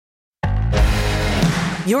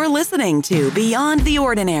You're listening to Beyond the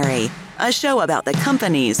Ordinary, a show about the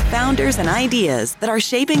companies, founders, and ideas that are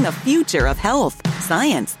shaping the future of health,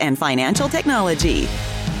 science, and financial technology.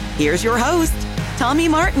 Here's your host, Tommy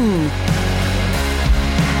Martin.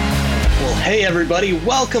 Well, hey everybody,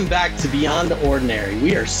 welcome back to Beyond the Ordinary.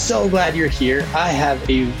 We are so glad you're here. I have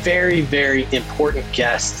a very, very important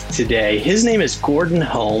guest today. His name is Gordon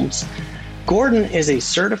Holmes. Gordon is a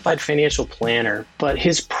certified financial planner, but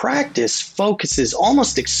his practice focuses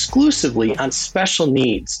almost exclusively on special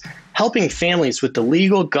needs, helping families with the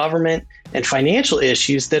legal, government, and financial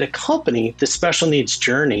issues that accompany the special needs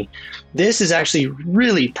journey. This is actually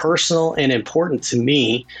really personal and important to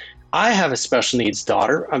me. I have a special needs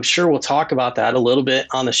daughter. I'm sure we'll talk about that a little bit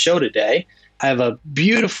on the show today. I have a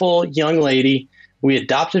beautiful young lady we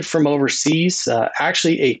adopted from overseas,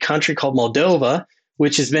 actually a country called Moldova,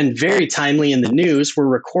 which has been very timely in the news. We're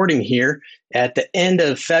recording here at the end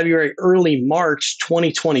of February, early March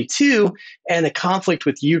 2022, and the conflict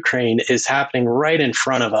with Ukraine is happening right in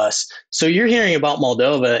front of us. So you're hearing about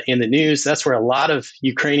Moldova in the news. That's where a lot of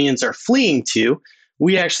Ukrainians are fleeing to.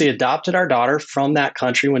 We actually adopted our daughter from that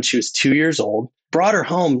country when she was 2 years old, brought her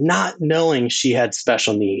home not knowing she had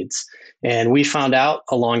special needs. And we found out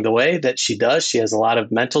along the way that she does. She has a lot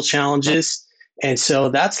of mental challenges. And so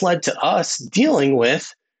that's led to us dealing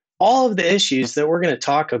with all of the issues that we're going to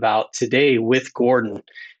talk about today with Gordon.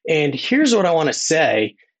 And here's what I want to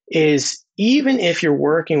say is, even if you're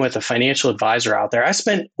working with a financial advisor out there, I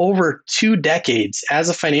spent over 2 decades as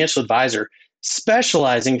a financial advisor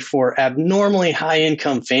specializing for abnormally high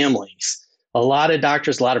income families. A lot of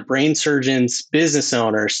doctors, a lot of brain surgeons, business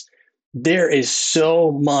owners. There is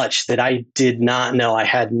so much that I did not know. I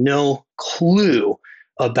had no clue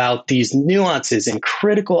about these nuances and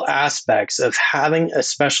critical aspects of having a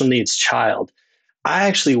special needs child. I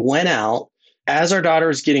actually went out as our daughter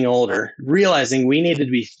was getting older, realizing we needed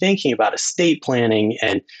to be thinking about estate planning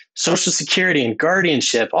and Social Security and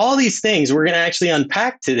guardianship, all these things we're going to actually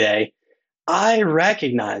unpack today. I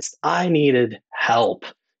recognized I needed help,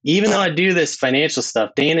 even though I do this financial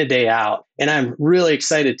stuff day in and day out. And I'm really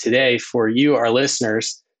excited today for you, our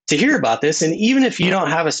listeners, to hear about this. And even if you don't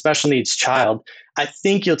have a special needs child, I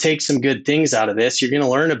think you'll take some good things out of this. You're going to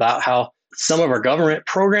learn about how some of our government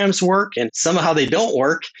programs work and some of how they don't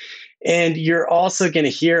work. And you're also going to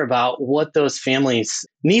hear about what those families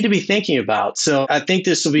need to be thinking about. So I think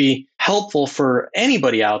this will be helpful for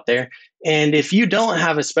anybody out there. And if you don't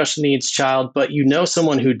have a special needs child, but you know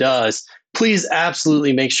someone who does, please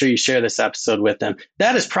absolutely make sure you share this episode with them.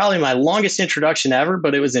 That is probably my longest introduction ever,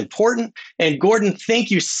 but it was important. And Gordon,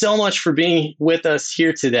 thank you so much for being with us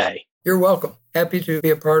here today. You're welcome. Happy to be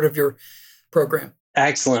a part of your program.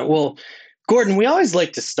 Excellent. Well, Gordon, we always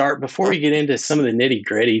like to start before we get into some of the nitty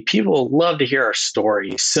gritty. People love to hear our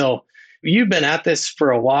stories. So you've been at this for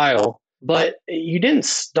a while, but you didn't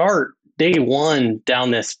start day one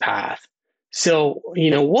down this path. So,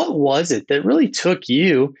 what was it that really took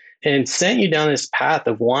you and sent you down this path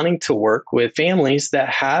of wanting to work with families that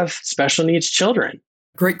have special needs children?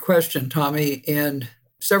 Great question, Tommy. And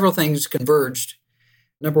several things converged.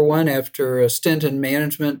 Number one, after a stint in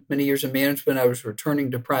management, many years in management, I was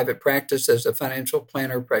returning to private practice as a financial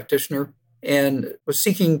planner practitioner and was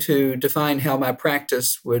seeking to define how my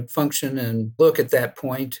practice would function and look at that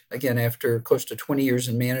point, again, after close to 20 years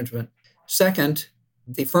in management. Second,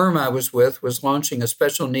 the firm I was with was launching a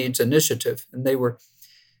special needs initiative, and they were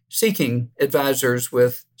seeking advisors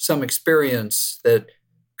with some experience that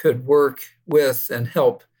could work with and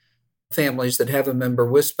help families that have a member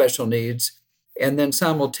with special needs. And then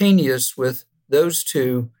simultaneous with those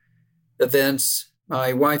two events,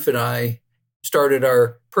 my wife and I started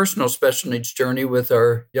our personal special needs journey with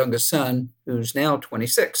our youngest son, who's now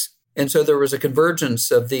 26. And so there was a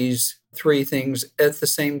convergence of these 3 things at the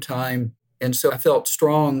same time. And so I felt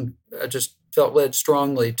led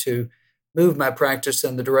strongly to move my practice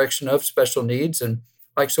in the direction of special needs. And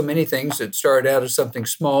like so many things, it started out as something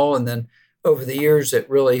small. And then over the years, it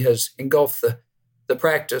really has engulfed the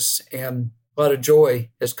practice, and a lot of joy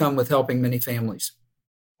has come with helping many families.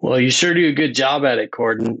 Well, you sure do a good job at it,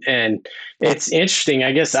 Gordon. And it's interesting.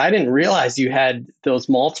 I guess I didn't realize you had those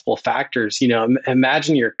multiple factors.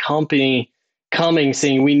 Imagine your company coming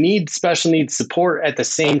saying we need special needs support at the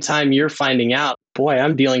same time you're finding out, boy,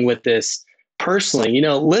 I'm dealing with this personally.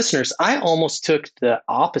 Listeners, I almost took the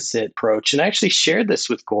opposite approach and actually shared this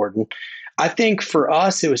with Gordon. I think for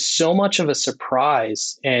us, it was so much of a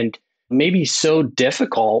surprise and maybe so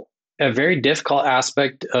difficult, a very difficult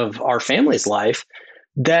aspect of our family's life,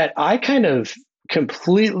 that I kind of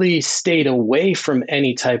completely stayed away from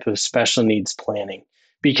any type of special needs planning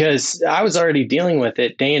because I was already dealing with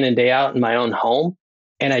it day in and day out in my own home.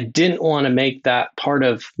 And I didn't want to make that part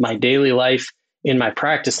of my daily life in my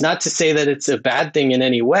practice. Not to say that it's a bad thing in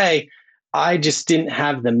any way. I just didn't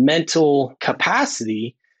have the mental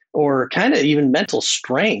capacity or kind of even mental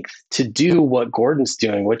strength to do what Gordon's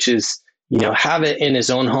doing, which is, have it in his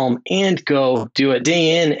own home and go do it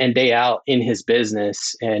day in and day out in his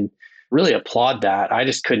business, and really applaud that. I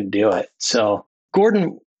just couldn't do it. So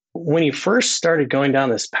Gordon, when you first started going down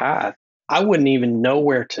this path, I wouldn't even know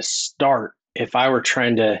where to start if I were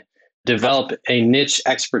trying to develop a niche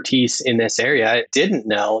expertise in this area. I didn't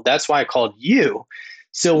know. That's why I called you.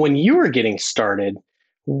 So when you were getting started,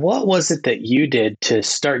 what was it that you did to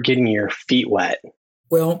start getting your feet wet?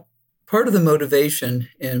 Well, part of the motivation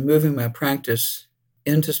in moving my practice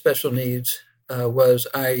into special needs was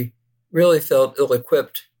I really felt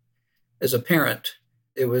ill-equipped as a parent.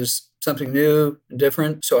 It was something new and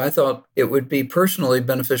different. So I thought it would be personally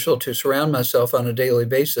beneficial to surround myself on a daily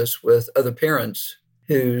basis with other parents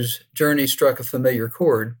whose journey struck a familiar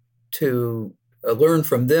chord, to learn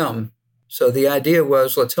from them. So the idea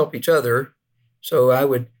was, let's help each other. So I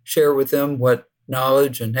would share with them what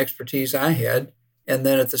knowledge and expertise I had. And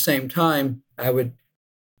then at the same time, I would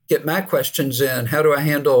get my questions in. How do I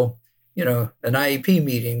handle, an IEP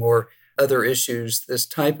meeting or other issues, this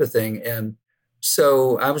type of thing? And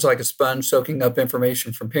so I was like a sponge soaking up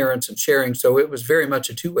information from parents and sharing. So it was very much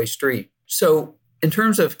a two-way street. So in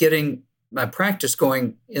terms of getting my practice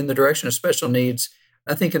going in the direction of special needs,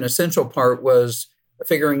 I think an essential part was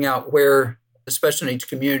figuring out where the special needs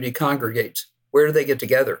community congregates. Where do they get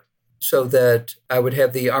together? So that I would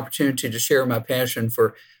have the opportunity to share my passion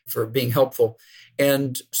for being helpful.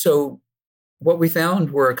 And so what we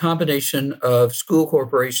found were a combination of school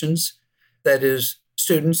corporations, that is,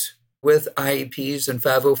 students with IEPs and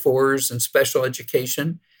 504s and special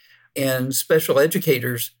education, and special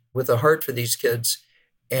educators with a heart for these kids.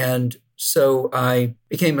 And so I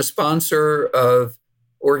became a sponsor of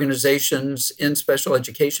organizations in special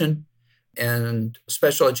education and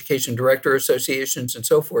special education director associations and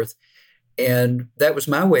so forth. And that was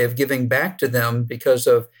my way of giving back to them because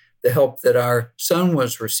of the help that our son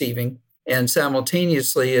was receiving. And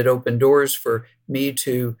simultaneously, it opened doors for me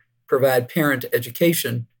to provide parent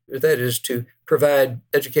education, that is, to provide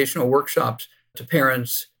educational workshops to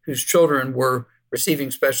parents whose children were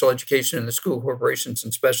receiving special education in the school corporations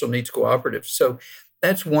and special needs cooperatives. So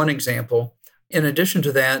that's one example. In addition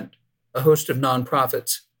to that, a host of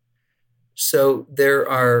nonprofits. So there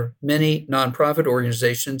are many nonprofit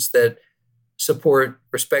organizations that support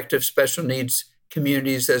respective special needs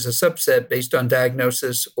communities as a subset based on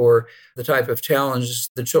diagnosis or the type of challenges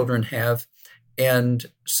the children have. And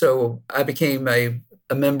so I became a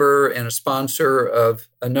member and a sponsor of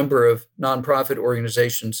a number of nonprofit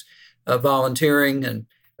organizations, volunteering and,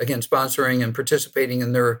 again, sponsoring and participating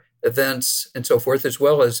in their events and so forth, as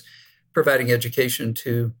well as providing education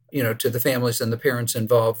to the families and the parents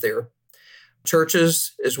involved there.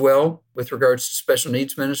 Churches as well, with regards to special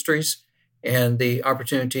needs ministries, and the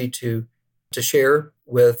opportunity to share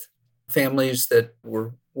with families that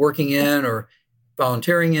were working in or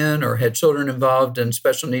volunteering in or had children involved in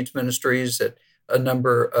special needs ministries at a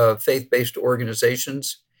number of faith-based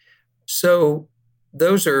organizations. So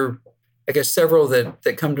those are, I guess, several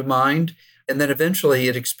that come to mind. And then eventually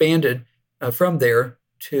it expanded from there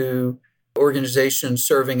to organizations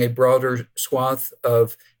serving a broader swath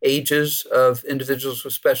of ages of individuals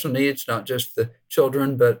with special needs, not just the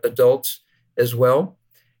children, but adults as well.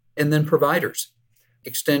 And then providers,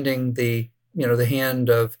 extending the hand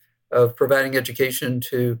of providing education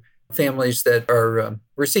to families that are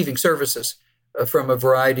receiving services from a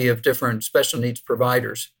variety of different special needs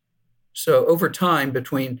providers. So over time,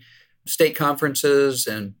 between state conferences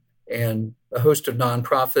and a host of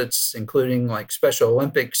nonprofits, including like Special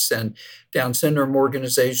Olympics and Down syndrome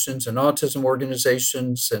organizations and autism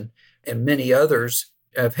organizations and many others,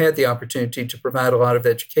 I've had the opportunity to provide a lot of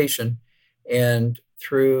education, and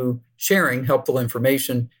through sharing helpful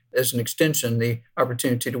information as an extension, the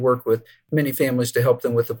opportunity to work with many families to help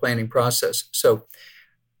them with the planning process. So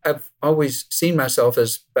I've always seen myself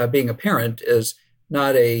as, by being a parent, as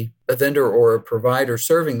not a vendor or a provider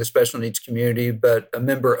serving the special needs community, but a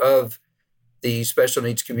member of the special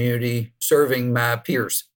needs community serving my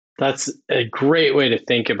peers. That's a great way to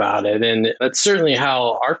think about it. And that's certainly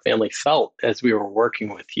how our family felt as we were working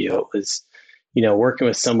with you. It was, working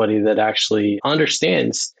with somebody that actually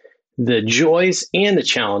understands the joys and the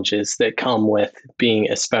challenges that come with being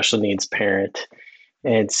a special needs parent.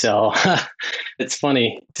 And so it's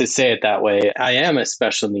funny to say it that way. I am a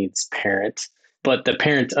special needs parent, but the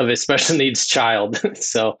parent of a special needs child.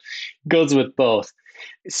 So it goes with both.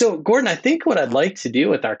 So, Gordon, I think what I'd like to do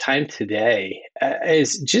with our time today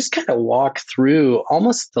is just kind of walk through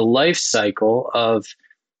almost the life cycle of,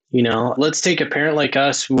 let's take a parent like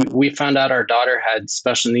us. We found out our daughter had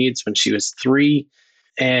special needs when she was 3,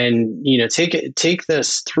 and take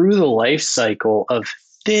this through the life cycle of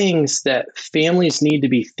things that families need to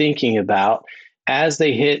be thinking about as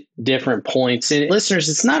they hit different points. And listeners,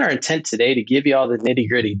 it's not our intent today to give you all the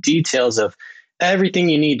nitty-gritty details of everything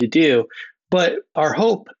you need to do, but our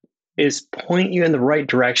hope is point you in the right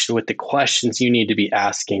direction with the questions you need to be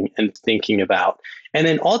asking and thinking about, and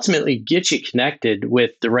then ultimately get you connected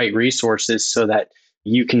with the right resources so that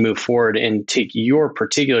you can move forward and take your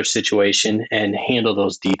particular situation and handle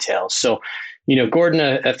those details. So,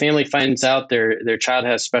 Gordon, a family finds out their child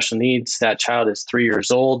has special needs. That child is 3 years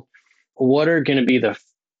old. What are going to be the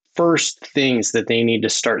first things that they need to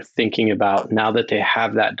start thinking about now that they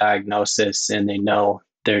have that diagnosis and they know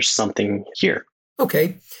there's something here?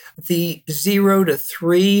 Okay. The 0 to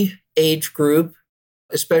 3 age group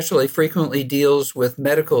especially frequently deals with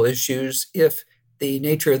medical issues if the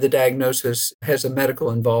nature of the diagnosis has a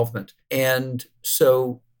medical involvement. And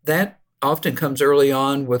so that often comes early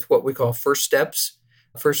on with what we call first steps.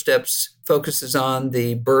 First steps focuses on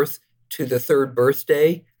the birth to the 3rd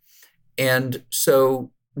birthday. And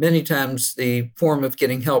so many times the form of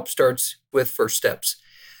getting help starts with first steps.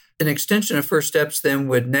 An extension of first steps then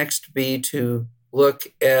would next be to look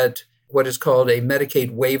at what is called a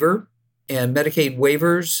Medicaid waiver. And Medicaid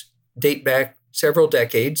waivers date back several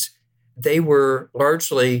decades. They were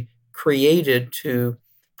largely created to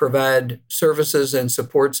provide services and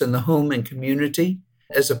supports in the home and community,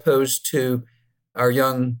 as opposed to our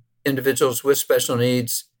young individuals with special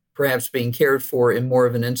needs perhaps being cared for in more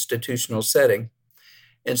of an institutional setting.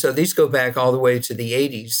 And so these go back all the way to the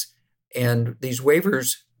 80s. And these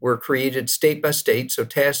waivers were created state by state. So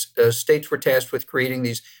states were tasked with creating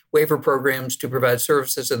these waiver programs to provide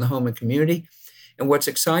services in the home and community. And what's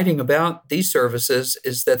exciting about these services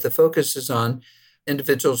is that the focus is on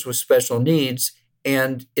individuals with special needs,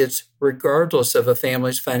 and it's regardless of a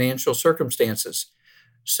family's financial circumstances.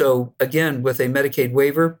 So again, with a Medicaid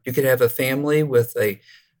waiver, you could have a family with a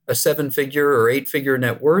 7-figure or 8-figure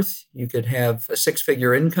net worth. You could have a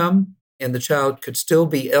 6-figure income, and the child could still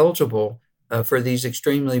be eligible for these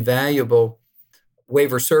extremely valuable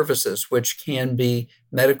waiver services, which can be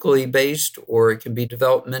medically based, or it can be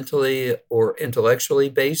developmentally or intellectually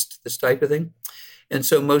based, this type of thing. And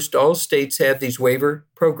so most all states have these waiver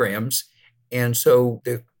programs. And so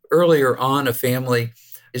the earlier on a family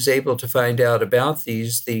is able to find out about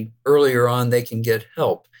these, the earlier on they can get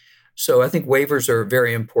help. So I think waivers are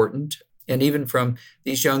very important. And even from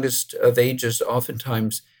these youngest of ages,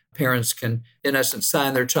 oftentimes parents can, in essence,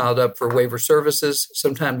 sign their child up for waiver services.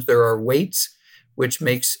 Sometimes there are waits, which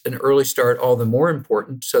makes an early start all the more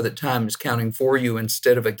important so that time is counting for you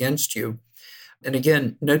instead of against you. And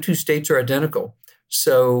again, no 2 states are identical.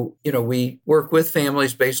 So, we work with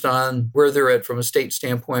families based on where they're at from a state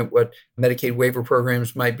standpoint, what Medicaid waiver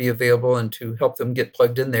programs might be available, and to help them get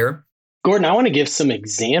plugged in there. Gordon, I want to give some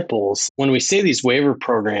examples. When we say these waiver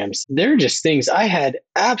programs, they're just things I had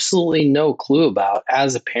absolutely no clue about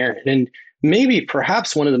as a parent. And maybe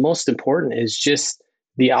perhaps one of the most important is just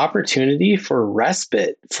the opportunity for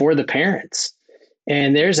respite for the parents.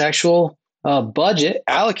 And there's actual budget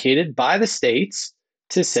allocated by the states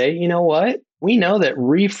to say, you know what? We know that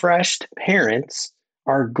refreshed parents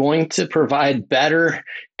are going to provide better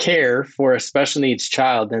care for a special needs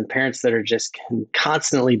child than parents that are just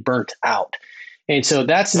constantly burnt out. And so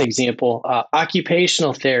that's an example.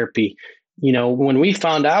 Occupational therapy. When we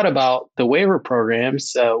found out about the waiver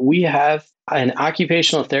programs, we have an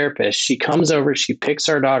occupational therapist. She comes over, she picks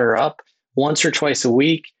our daughter up once or twice a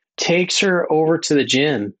week, takes her over to the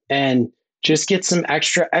gym, and just get some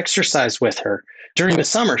extra exercise with her. During the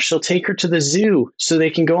summer, she'll take her to the zoo so they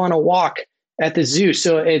can go on a walk at the zoo.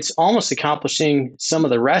 So it's almost accomplishing some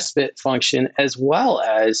of the respite function as well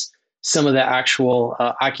as some of the actual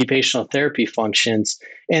occupational therapy functions.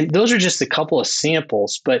 And those are just a couple of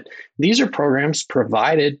samples, but these are programs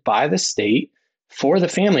provided by the state for the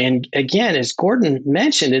family. And again, as Gordon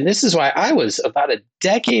mentioned, and this is why I was about a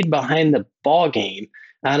decade behind the ball game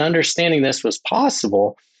on understanding this was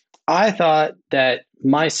possible, I thought that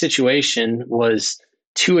my situation was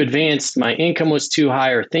too advanced, my income was too high,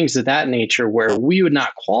 or things of that nature where we would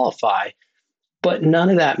not qualify. But none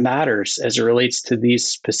of that matters as it relates to these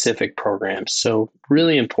specific programs. So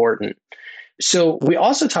really important. So we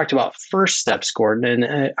also talked about first steps, Gordon,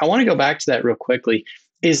 and I want to go back to that real quickly.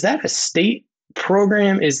 Is that a state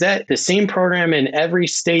program? Is that the same program in every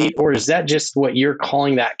state, or is that just what you're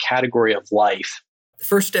calling that category of life? The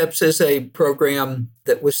First Steps is a program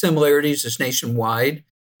that with similarities is nationwide.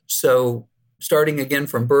 So starting again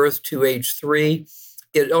from birth to age 3,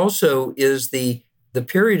 it also is the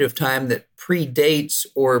period of time that predates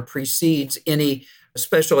or precedes any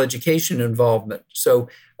special education involvement. So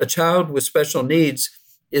a child with special needs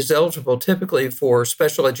is eligible typically for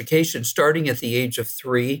special education starting at the age of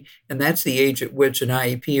 3, and that's the age at which an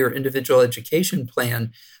IEP or individual education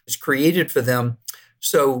plan is created for them.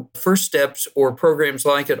 So First Steps or programs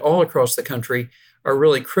like it all across the country are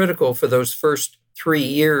really critical for those first 3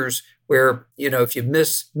 years where, if you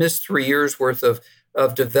miss 3 years worth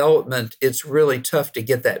of development, it's really tough to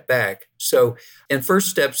get that back. So, and First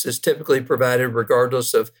Steps is typically provided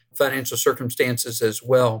regardless of financial circumstances as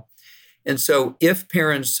well. And so if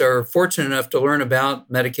parents are fortunate enough to learn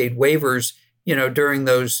about Medicaid waivers, during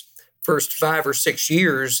those first 5 or 6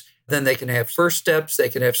 years, then they can have First Steps, they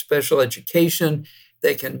can have special education,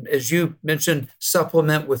 they can, as you mentioned,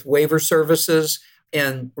 supplement with waiver services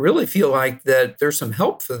and really feel like that there's some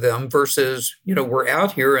help for them versus, we're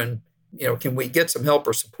out here and, can we get some help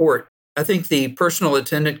or support? I think the personal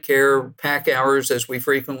attendant care, PAC hours, as we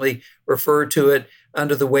frequently refer to it,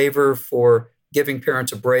 under the waiver for giving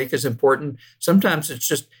parents a break is important. Sometimes it's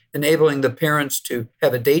just enabling the parents to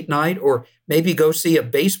have a date night or maybe go see a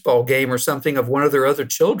baseball game or something of one of their other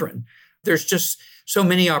children. There's just so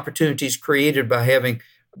many opportunities created by having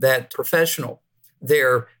that professional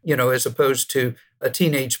there, as opposed to a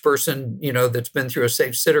teenage person, that's been through a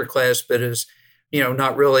safe sitter class, but is,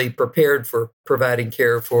 not really prepared for providing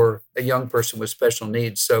care for a young person with special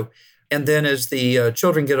needs. So, and then as the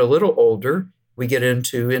children get a little older, we get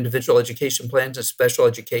into individual education plans and special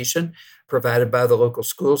education provided by the local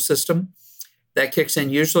school system. That kicks in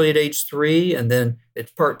usually at age 3, and then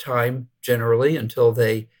it's part-time generally until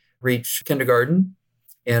they reach kindergarten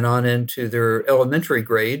and on into their elementary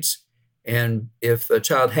grades. And if a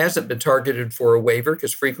child hasn't been targeted for a waiver,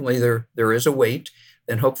 because frequently there is a wait,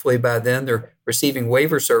 then hopefully by then they're receiving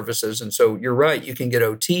waiver services. And so you're right, you can get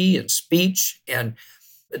OT and speech and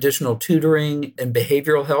additional tutoring and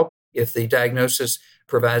behavioral help if the diagnosis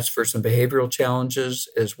provides for some behavioral challenges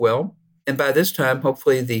as well. And by this time,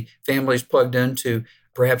 hopefully the family's plugged into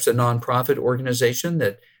perhaps a nonprofit organization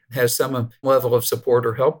that has some level of support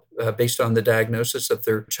or help based on the diagnosis of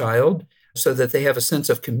their child so that they have a sense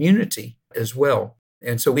of community as well.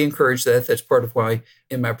 And so we encourage that. That's part of why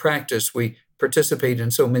in my practice, we participate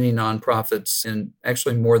in so many nonprofits in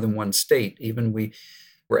actually more than one state. Even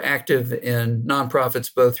we're active in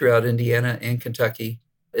nonprofits both throughout Indiana and Kentucky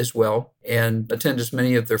as well, and attend as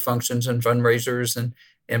many of their functions and fundraisers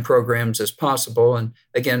and programs as possible. And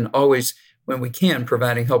again, always when we can,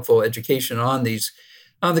 providing helpful education on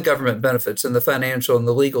the government benefits and the financial and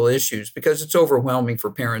the legal issues, because it's overwhelming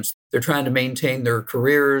for parents. They're trying to maintain their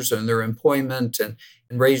careers and their employment and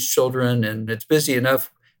raise children, and it's busy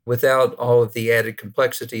enough without all of the added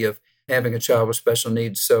complexity of having a child with special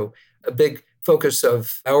needs. So a big focus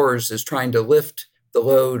of ours is trying to lift the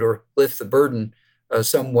load or lift the burden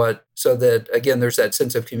somewhat so that, again, there's that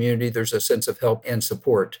sense of community, there's a sense of help and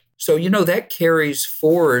support. So, that carries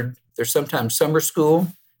forward. There's sometimes summer school,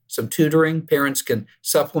 some tutoring. Parents can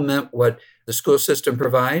supplement what the school system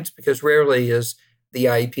provides because rarely is the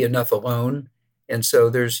IEP enough alone. And so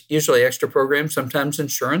there's usually extra programs. Sometimes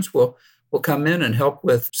insurance will come in and help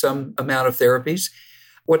with some amount of therapies.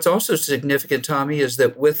 What's also significant, Tommy, is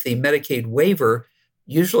that with the Medicaid waiver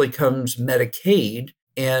usually comes Medicaid,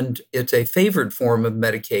 and it's a favored form of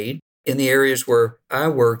Medicaid. In the areas where I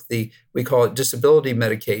work, we call it disability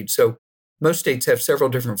Medicaid. So most states have several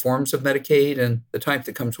different forms of Medicaid, and the type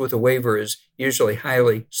that comes with a waiver is usually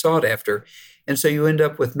highly sought after. And so you end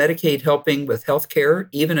up with Medicaid helping with health care,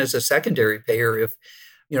 even as a secondary payer if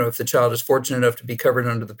the child is fortunate enough to be covered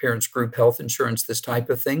under the parent's group health insurance, this type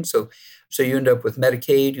of thing. So you end up with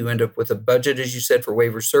Medicaid, you end up with a budget, as you said, for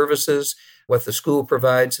waiver services, what the school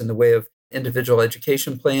provides in the way of individual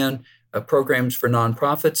education plan, programs for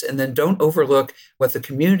nonprofits, and then don't overlook what the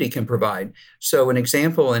community can provide. So an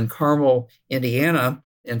example in Carmel, Indiana,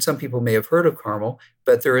 and some people may have heard of Carmel,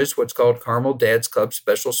 but there is what's called Carmel Dads Club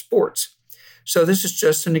Special Sports. So this is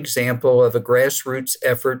just an example of a grassroots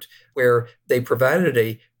effort where they provided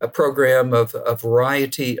a program of a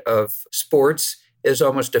variety of sports as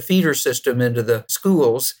almost a feeder system into the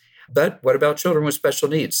schools. But what about children with special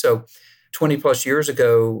needs? So 20 plus years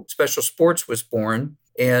ago, Special Sports was born.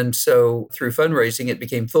 And so through fundraising, it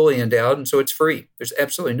became fully endowed. And so it's free. There's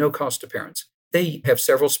absolutely no cost to parents. They have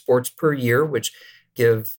several sports per year, which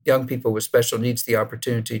give young people with special needs the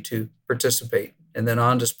opportunity to participate. And then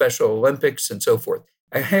on to Special Olympics and so forth.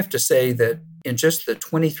 I have to say that in just the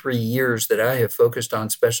 23 years that I have focused on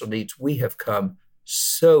special needs, we have come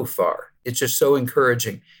so far. It's just so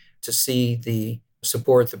encouraging to see the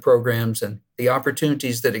support, the programs, and the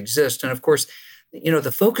opportunities that exist. And of course,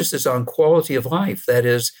 the focus is on quality of life. That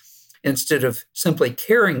is, instead of simply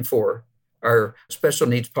caring for our special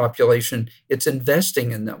needs population, it's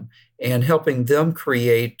investing in them and helping them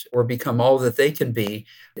create or become all that they can be.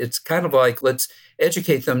 It's kind of like, let's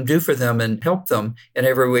educate them, do for them, and help them in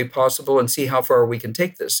every way possible and see how far we can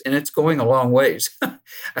take this. And it's going a long ways.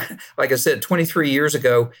 Like I said, 23 years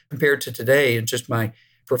ago compared to today, in just my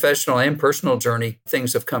professional and personal journey,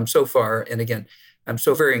 things have come so far. And again, I'm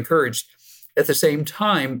so very encouraged. At the same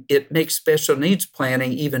time, it makes special needs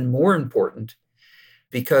planning even more important,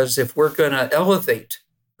 because if we're going to elevate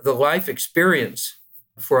the life experience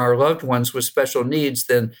for our loved ones with special needs,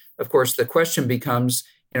 then of course the question becomes,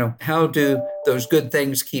 how do those good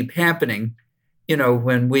things keep happening,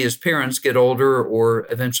 when we as parents get older or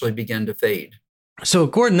eventually begin to fade? So,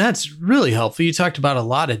 Gordon, that's really helpful. You talked about a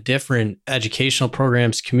lot of different educational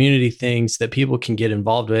programs, community things that people can get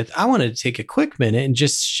involved with. I wanted to take a quick minute and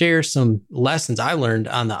just share some lessons I learned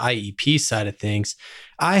on the IEP side of things.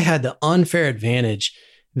 I had the unfair advantage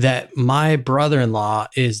that my brother-in-law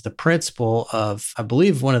is the principal of, I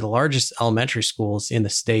believe, one of the largest elementary schools in the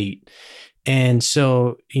state. And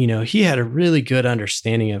so, he had a really good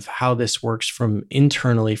understanding of how this works from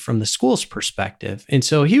internally from the school's perspective. And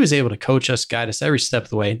so he was able to coach us, guide us every step of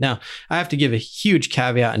the way. Now, I have to give a huge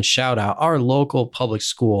caveat and shout out. Our local public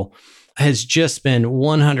school has just been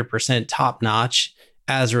 100% top notch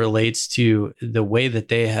as it relates to the way that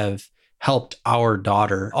they have helped our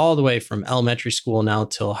daughter all the way from elementary school now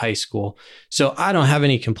till high school. So I don't have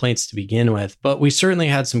any complaints to begin with, but we certainly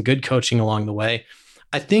had some good coaching along the way.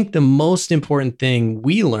 I think the most important thing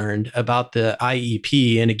we learned about the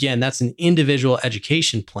IEP, and again, that's an individual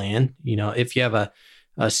education plan. If you have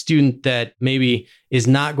a student that maybe is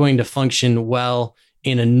not going to function well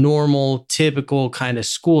in a normal, typical kind of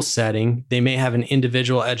school setting, they may have an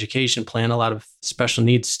individual education plan. A lot of special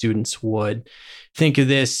needs students would. Think of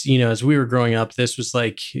this, as we were growing up, this was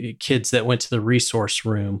like kids that went to the resource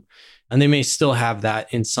room, and they may still have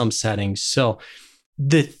that in some settings. So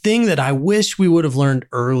the thing that I wish we would have learned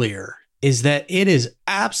earlier is that it is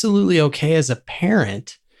absolutely okay as a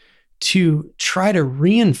parent to try to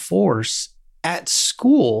reinforce at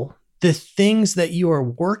school the things that you are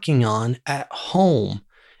working on at home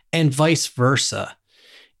and vice versa.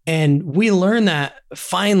 And we learned that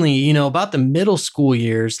finally, about the middle school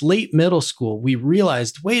years, late middle school, we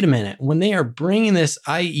realized, wait a minute, when they are bringing this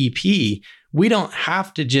IEP, we don't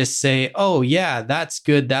have to just say, oh yeah, that's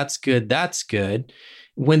good, that's good, that's good.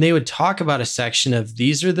 When they would talk about a section of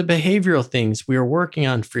these are the behavioral things we are working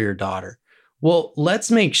on for your daughter. Well,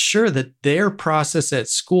 let's make sure that their process at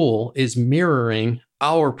school is mirroring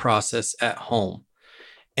our process at home.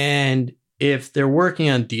 And if they're working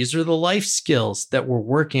on these are the life skills that we're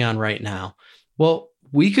working on right now, well,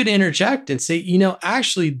 we could interject and say,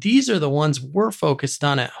 actually, these are the ones we're focused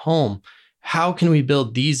on at home. How can we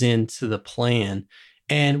build these into the plan?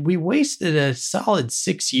 And we wasted a solid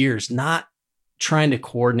 6 years not trying to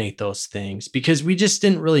coordinate those things because we just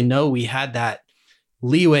didn't really know we had that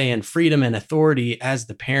leeway and freedom and authority as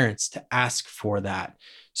the parents to ask for that.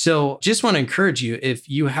 So just want to encourage you, if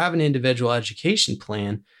you have an individual education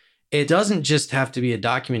plan, it doesn't just have to be a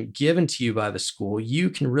document given to you by the school. You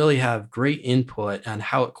can really have great input on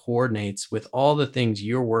how it coordinates with all the things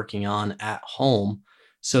you're working on at home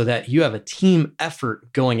so that you have a team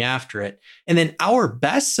effort going after it. And then our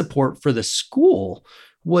best support for the school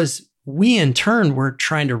was we in turn were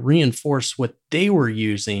trying to reinforce what they were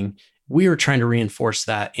using. We were trying to reinforce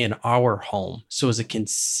that in our home. So it was a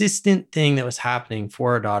consistent thing that was happening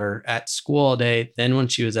for our daughter at school all day. Then when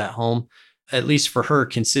she was at home, at least for her,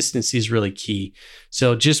 consistency is really key.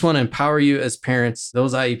 So just want to empower you as parents.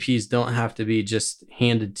 Those IEPs don't have to be just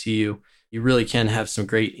handed to you. You really can have some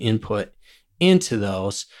great input into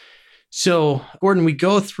those. So Gordon, we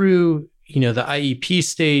go through, the IEP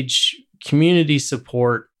stage, community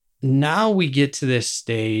support. Now we get to this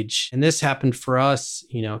stage, and this happened for us,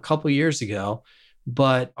 a couple years ago,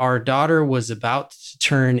 but our daughter was about to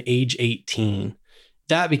turn age 18.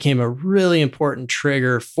 That became a really important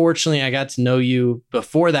trigger. Fortunately, I got to know you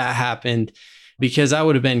before that happened because I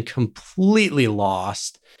would have been completely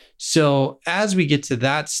lost. So as we get to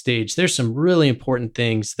that stage, there's some really important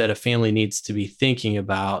things that a family needs to be thinking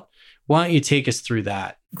about. Why don't you take us through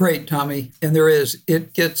that? Great, Tommy. And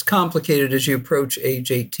it gets complicated as you approach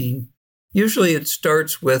age 18. Usually it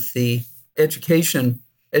starts with the educational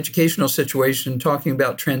situation, talking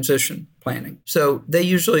about transition planning. So they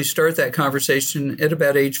usually start that conversation at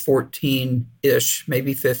about age 14-ish,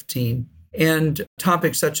 maybe 15. And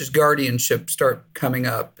topics such as guardianship start coming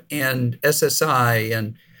up, and SSI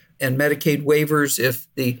and Medicaid waivers if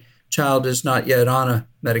the child is not yet on a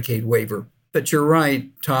Medicaid waiver. But you're right,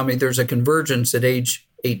 Tommy, there's a convergence at age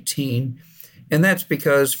 18. And that's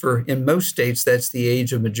because in most states, that's the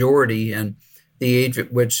age of majority and the age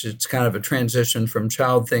at which it's kind of a transition from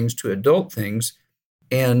child things to adult things.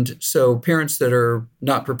 And so parents that are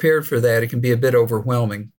not prepared for that, it can be a bit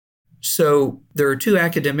overwhelming. So there are two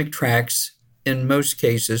academic tracks in most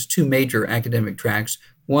cases, two major academic tracks.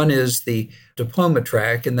 One is the diploma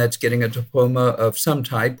track, and that's getting a diploma of some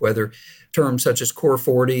type, whether terms such as Core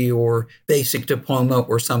 40 or basic diploma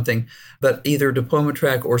or something, but either diploma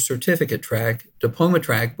track or certificate track. Diploma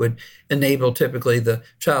track would enable typically the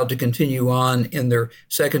child to continue on in their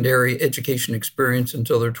secondary education experience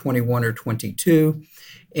until they're 21 or 22,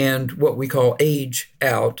 and what we call age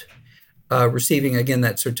out. Receiving, again,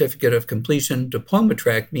 that certificate of completion. Diploma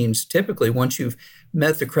track means typically once you've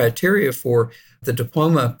met the criteria for the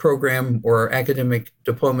diploma program or academic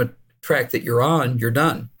diploma track that you're on, you're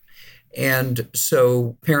done. And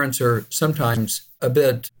so parents are sometimes a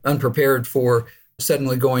bit unprepared for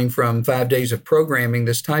suddenly going from 5 days of programming,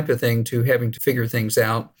 this type of thing, to having to figure things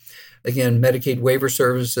out. Again, Medicaid waiver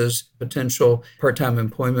services, potential part-time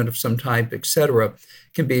employment of some type, et cetera,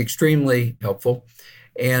 can be extremely helpful.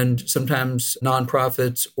 And sometimes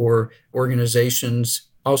nonprofits or organizations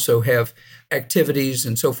also have activities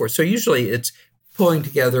and so forth. So usually it's pulling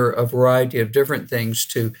together a variety of different things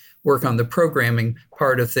to work on the programming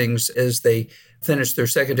part of things as they finish their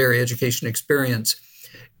secondary education experience.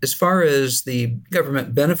 As far as the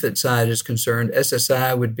government benefit side is concerned,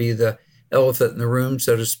 SSI would be the elephant in the room,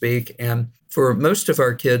 so to speak. And for most of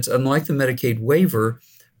our kids, unlike the Medicaid waiver,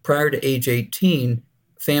 prior to age 18,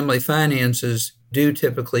 family finances do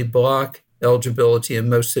typically block eligibility in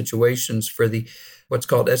most situations for the what's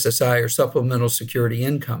called SSI or supplemental security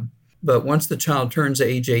income. But once the child turns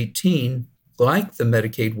age 18, like the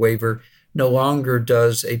Medicaid waiver, no longer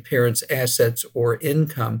does a parent's assets or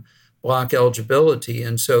income block eligibility.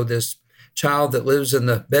 And so this child that lives in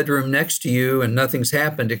the bedroom next to you and nothing's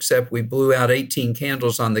happened except we blew out 18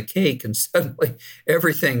 candles on the cake and suddenly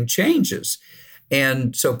everything changes.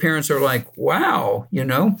 And so parents are like, wow,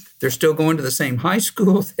 they're still going to the same high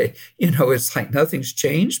school. It's like nothing's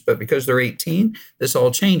changed, but because they're 18, this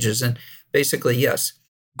all changes. And basically, yes.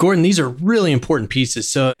 Gordon, these are really important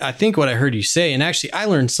pieces. So I think what I heard you say, and actually I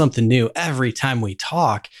learned something new every time we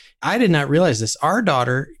talk. I did not realize this. Our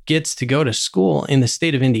daughter gets to go to school in the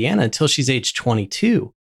state of Indiana until she's age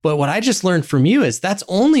 22. But what I just learned from you is that's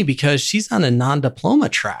only because she's on a non-diploma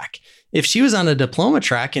track. If she was on a diploma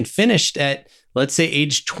track and finished at, let's say,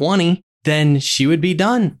 age 20, then she would be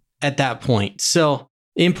done at that point. So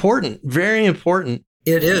important, very important.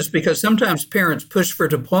 It is, because sometimes parents push for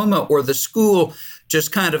diploma or the school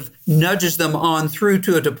just kind of nudges them on through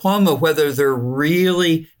to a diploma, whether they're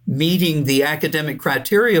really meeting the academic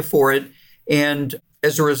criteria for it. And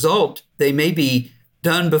as a result, they may be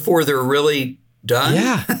done before they're really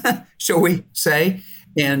done, shall we say.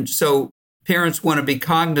 And so parents want to be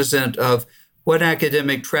cognizant of what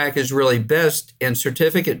academic track is really best, and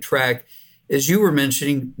certificate track, as you were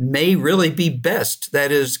mentioning, may really be best.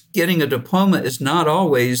 That is, getting a diploma is not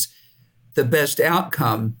always the best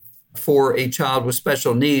outcome for a child with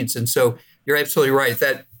special needs. And so you're absolutely right.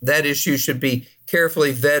 That issue should be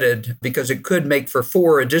carefully vetted because it could make for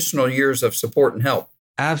 4 additional years of support and help.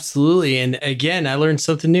 Absolutely. And again, I learned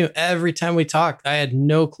something new every time we talked. I had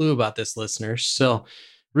no clue about this, listeners. So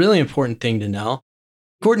really important thing to know.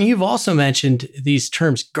 Gordon, you've also mentioned these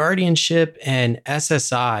terms, guardianship and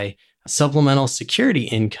SSI, supplemental security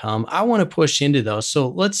income. I want to push into those. So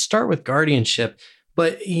let's start with guardianship.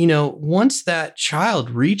 But, once that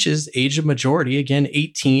child reaches age of majority, again,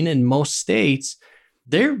 18 in most states,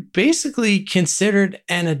 they're basically considered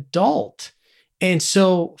an adult. And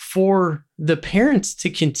so for the parents to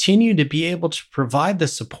continue to be able to provide the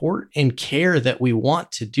support and care that we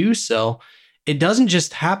want to do so, it doesn't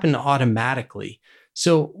just happen automatically.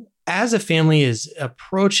 So as a family is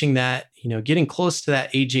approaching that, getting close to that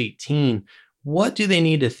age 18, what do they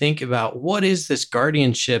need to think about? What is this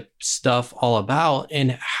guardianship stuff all about?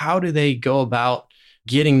 And how do they go about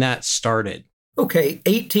getting that started? Okay,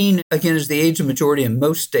 18, again, is the age of majority in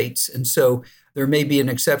most states. And so there may be an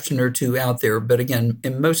exception or two out there. But again,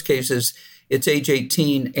 in most cases, it's age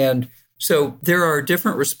 18. And so there are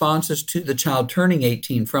different responses to the child turning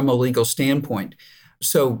 18 from a legal standpoint.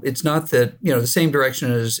 So it's not that, the same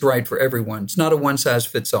direction is right for everyone. It's not a one size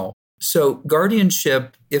fits all. So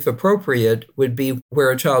guardianship, if appropriate, would be where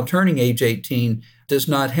a child turning age 18 does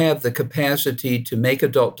not have the capacity to make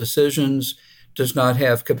adult decisions, does not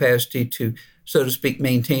have capacity to, so to speak,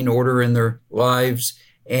 maintain order in their lives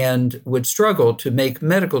and would struggle to make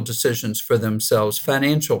medical decisions for themselves,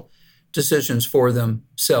 financial decisions for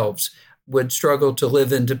themselves, would struggle to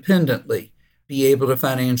live independently, be able to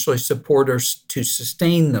financially support or to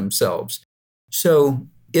sustain themselves. So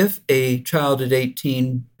if a child at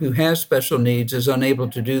 18 who has special needs is unable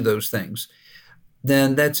to do those things,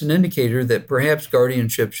 then that's an indicator that perhaps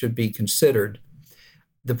guardianship should be considered.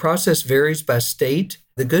 The process varies by state.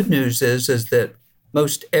 The good news is that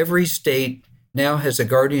most every state now has a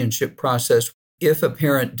guardianship process. If a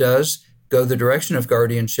parent does go the direction of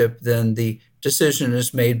guardianship, then the decision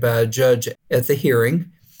is made by a judge at the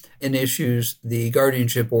hearing and issues the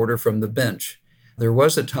guardianship order from the bench. There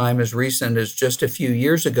was a time as recent as just a few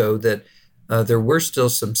years ago that there were still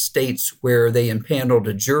some states where they impaneled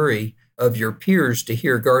a jury of your peers to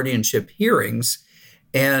hear guardianship hearings,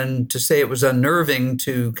 and to say it was unnerving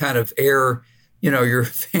to kind of air, your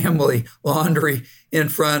family laundry in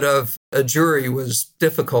front of a jury was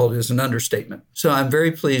difficult is an understatement. So I'm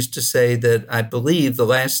very pleased to say that I believe the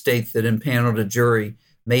last state that impaneled a jury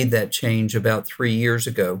made that change about 3 years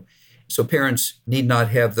ago. So parents need not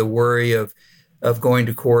have the worry of going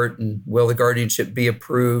to court and will the guardianship be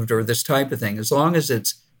approved or this type of thing. As long as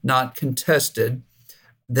it's not contested,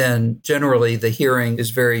 then generally the hearing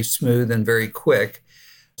is very smooth and very quick.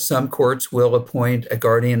 Some courts will appoint a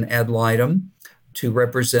guardian ad litem to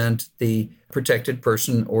represent the protected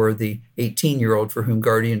person or the 18-year-old for whom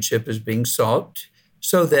guardianship is being sought,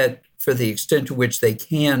 so that for the extent to which they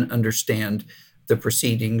can understand the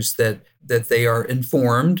proceedings, that they are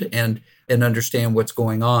informed and understand what's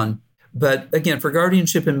going on. But again, for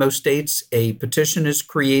guardianship in most states, a petition is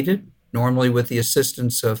created, normally with the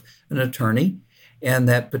assistance of an attorney, and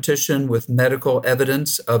that petition with medical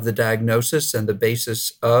evidence of the diagnosis and the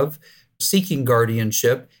basis of seeking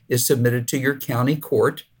guardianship is submitted to your county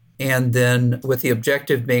court, and then with the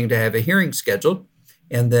objective being to have a hearing scheduled.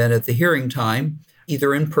 And then at the hearing time,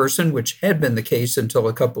 either in person, which had been the case until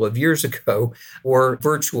a couple of years ago, or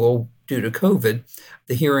virtual due to COVID,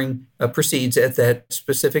 the hearing proceeds at that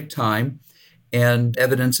specific time, and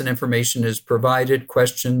evidence and information is provided,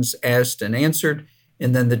 questions asked and answered,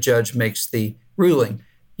 and then the judge makes the ruling.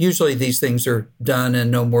 Usually these things are done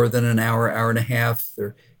in no more than an hour, hour and a half.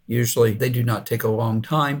 They do not take a long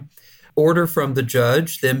time. Order from the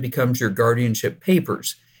judge then becomes your guardianship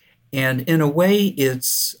papers. And in a way,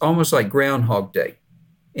 it's almost like Groundhog Day.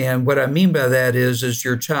 And what I mean by that is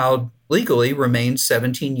your child legally remains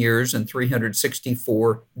 17 years and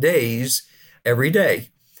 364 days every day.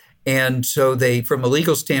 And so they, from a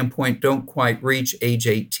legal standpoint, don't quite reach age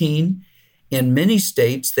 18. In many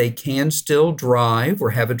states, they can still drive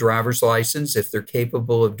or have a driver's license if they're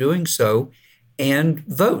capable of doing so, and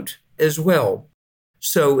vote as well.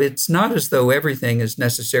 So it's not as though everything is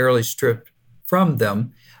necessarily stripped from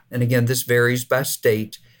them. And again, this varies by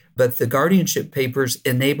state, but the guardianship papers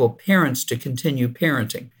enable parents to continue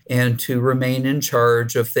parenting and to remain in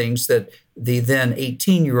charge of things that the then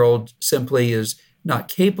 18-year-old simply is not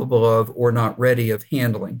capable of or not ready of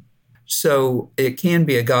handling. So it can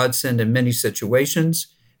be a godsend in many situations.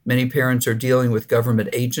 Many parents are dealing with government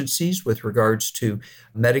agencies with regards to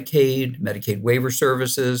Medicaid waiver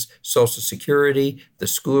services, Social Security, the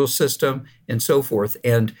school system, and so forth.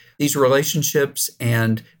 And these relationships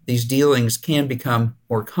and these dealings can become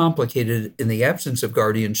more complicated in the absence of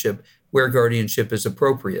guardianship, where guardianship is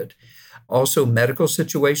appropriate. Also, medical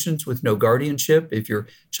situations with no guardianship. If your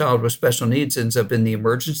child with special needs ends up in the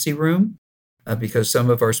emergency room, because some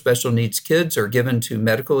of our special needs kids are given to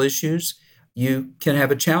medical issues, you can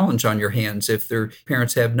have a challenge on your hands if their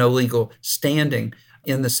parents have no legal standing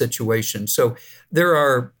in the situation. So there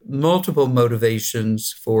are multiple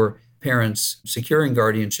motivations for parents securing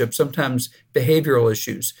guardianship, sometimes behavioral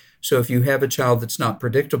issues. So if you have a child that's not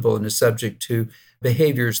predictable and is subject to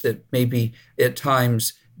behaviors that may be at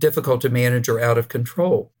times difficult to manage or out of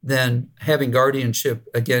control, then having guardianship,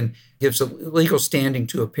 again, gives a legal standing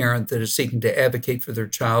to a parent that is seeking to advocate for their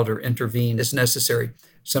child or intervene as necessary.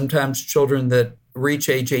 Sometimes children that reach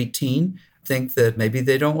age 18 think that maybe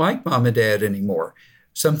they don't like mom and dad anymore.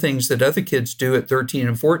 Some things that other kids do at 13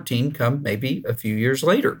 and 14 come maybe a few years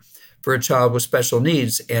later for a child with special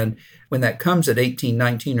needs. And when that comes at 18,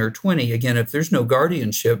 19, or 20, again, if there's no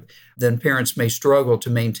guardianship, then parents may struggle to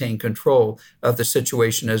maintain control of the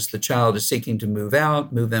situation as the child is seeking to move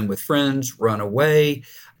out, move in with friends, run away,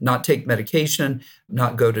 not take medication,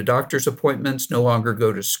 not go to doctor's appointments, no longer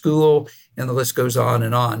go to school, and the list goes on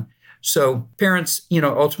and on. So parents,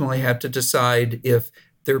 ultimately have to decide if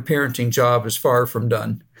their parenting job is far from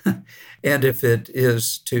done. and if it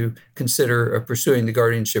is to consider pursuing the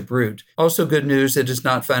guardianship route. Also good news, it is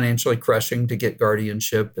not financially crushing to get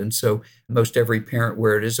guardianship. And so most every parent,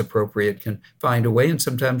 where it is appropriate, can find a way. And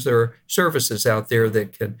sometimes there are services out there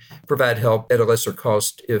that can provide help at a lesser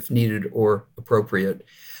cost if needed or appropriate.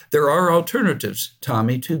 There are alternatives,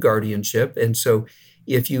 Tommy, to guardianship. And so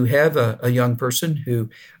if you have a young person who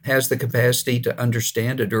has the capacity to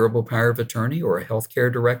understand a durable power of attorney or a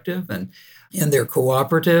healthcare directive and they're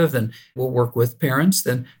cooperative and will work with parents,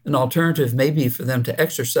 then an alternative may be for them to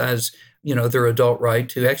exercise, their adult right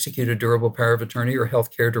to execute a durable power of attorney or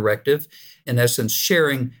healthcare directive, in essence,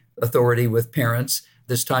 sharing authority with parents,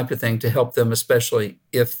 this type of thing, to help them, especially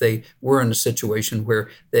if they were in a situation where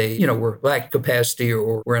they, lacked capacity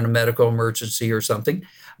or were in a medical emergency or something.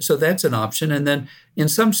 So that's an option. And then in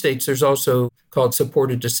some states, there's also called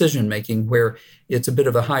supported decision-making, where it's a bit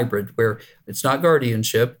of a hybrid, where it's not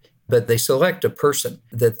guardianship, but they select a person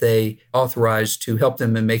that they authorize to help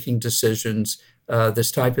them in making decisions,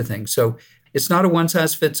 this type of thing. So it's not a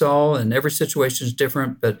one-size-fits-all, and every situation is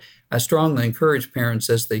different, but I strongly encourage parents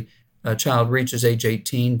as the child reaches age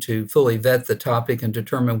 18 to fully vet the topic and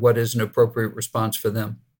determine what is an appropriate response for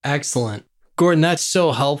them. Excellent. Gordon, that's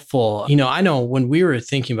so helpful. I know when we were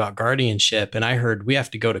thinking about guardianship and I heard we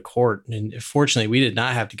have to go to court, and fortunately we did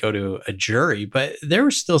not have to go to a jury, but there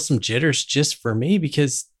were still some jitters just for me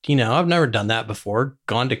because, I've never done that before,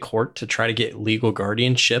 gone to court to try to get legal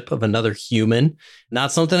guardianship of another human,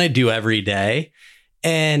 not something I do every day.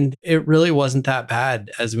 And it really wasn't that bad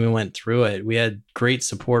as we went through it. We had great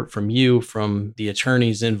support from you, from the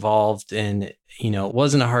attorneys involved, and, it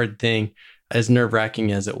wasn't a hard thing, as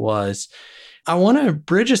nerve-wracking as it was. I want to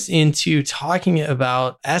bridge us into talking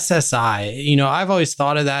about SSI. I've always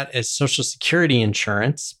thought of that as Social Security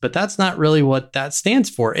insurance, but that's not really what that stands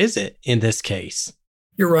for, is it, in this case?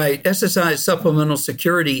 You're right. SSI is supplemental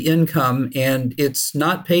security income, and it's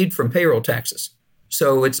not paid from payroll taxes.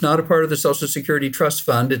 So it's not a part of the Social Security Trust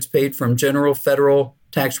Fund. It's paid from general federal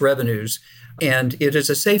tax revenues. And it is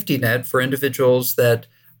a safety net for individuals that,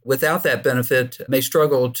 without that benefit, may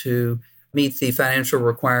struggle to meet the financial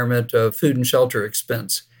requirement of food and shelter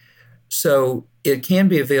expense. So it can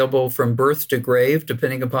be available from birth to grave,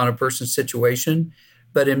 depending upon a person's situation.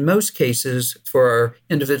 But in most cases, for our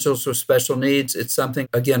individuals with special needs, it's something,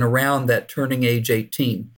 again, around that turning age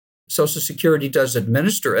 18. Social Security does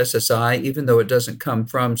administer SSI, even though it doesn't come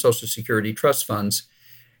from Social Security trust funds.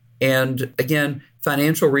 And again,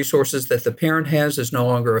 financial resources that the parent has is no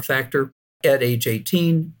longer a factor at age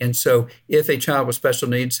 18. And so if a child with special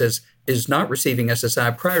needs is not receiving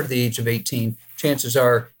SSI prior to the age of 18, chances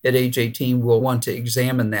are at age 18 we'll want to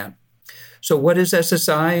examine that. So what is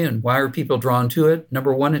SSI and why are people drawn to it?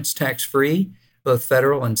 Number one, it's tax-free, both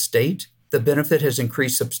federal and state. The benefit has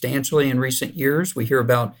increased substantially in recent years. We hear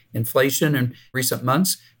about inflation in recent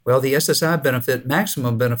months. Well, the SSI benefit,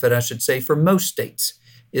 maximum benefit, I should say, for most states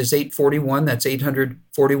is $841. That's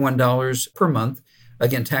 $841 per month.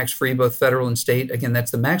 Again, tax-free, both federal and state. Again,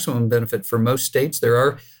 that's the maximum benefit for most states. There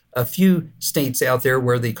are a few states out there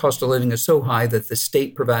where the cost of living is so high that the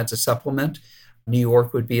state provides a supplement. New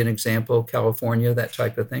York would be an example, California, that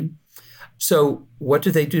type of thing. So what do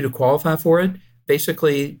they do to qualify for it?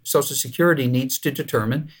 Basically, Social Security needs to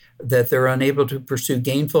determine that they're unable to pursue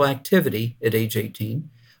gainful activity at age 18,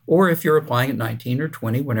 or if you're applying at 19 or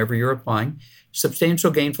 20, whenever you're applying. Substantial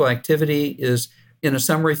gainful activity is, in a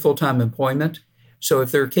summary, full-time employment. So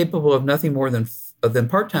if they're capable of nothing more than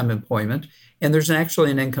part-time employment, and there's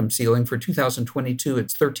actually an income ceiling for 2022,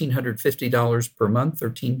 it's $1,350 per month,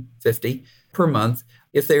 $1,350 per month.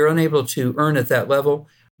 If they are unable to earn at that level,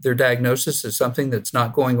 their diagnosis is something that's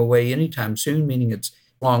not going away anytime soon, meaning it's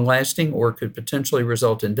long-lasting or could potentially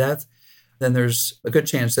result in death, then there's a good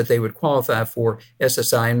chance that they would qualify for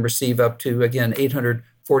SSI and receive up to, again,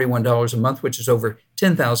 $841 a month, which is over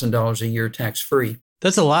 $10,000 a year tax-free.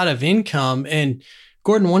 That's a lot of income. And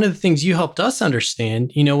Gordon, one of the things you helped us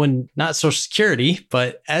understand, when not Social Security,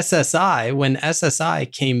 but SSI, when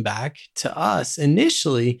SSI came back to us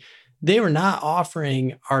initially, they were not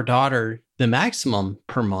offering our daughter the maximum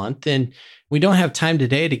per month. And we don't have time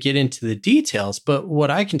today to get into the details, but what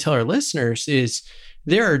I can tell our listeners is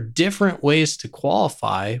there are different ways to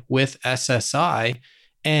qualify with SSI,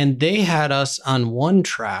 and they had us on one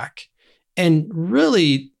track and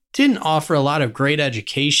really didn't offer a lot of great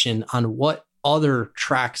education on what other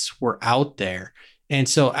tracks were out there. And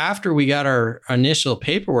so after we got our initial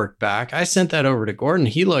paperwork back, I sent that over to Gordon.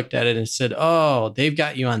 He looked at it and said, oh, they've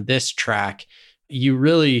got you on this track. You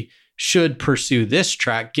really should pursue this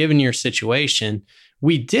track given your situation.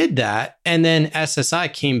 we did that. And then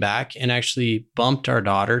SSI came back and actually bumped our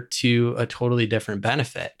daughter to a totally different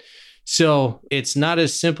benefit. So it's not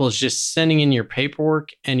as simple as just sending in your paperwork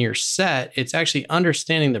and you're set. It's actually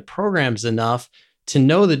understanding the programs enough to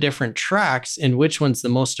know the different tracks and which one's the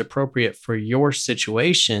most appropriate for your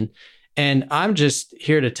situation. And I'm just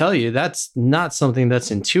here to tell you that's not something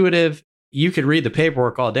that's intuitive. You could read the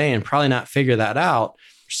paperwork all day and probably not figure that out.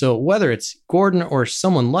 So whether it's Gordon or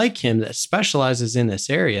someone like him that specializes in this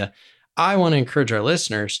area, I want to encourage our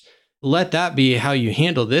listeners, let that be how you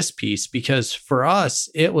handle this piece, because for us,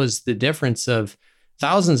 it was the difference of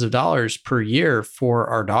thousands of dollars per year for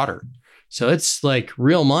our daughter. So it's like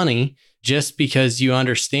real money just because you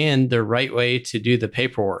understand the right way to do the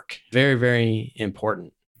paperwork. Very, very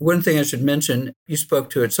important. One thing I should mention, you spoke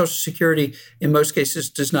to it, Social Security in most cases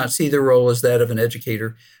does not see their role as that of an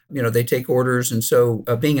educator. They take orders. And so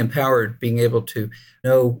being empowered, being able to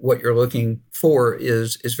know what you're looking for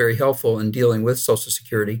is very helpful in dealing with Social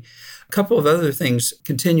Security. A couple of other things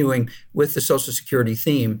continuing with the Social Security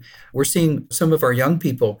theme. We're seeing some of our young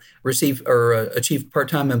people receive or achieve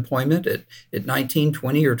part-time employment at 19,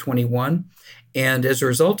 20, or 21. And as a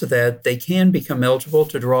result of that, they can become eligible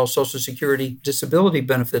to draw Social Security disability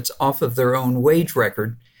benefits off of their own wage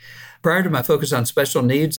record. Prior to my focus on special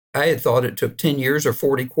needs, I had thought it took 10 years or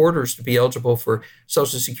 40 quarters to be eligible for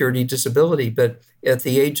Social Security disability. But at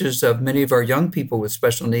the ages of many of our young people with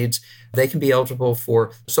special needs, they can be eligible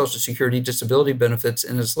for Social Security disability benefits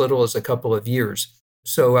in as little as a couple of years.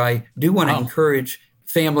 So I do want to encourage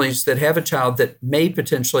families that have a child that may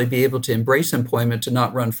potentially be able to embrace employment to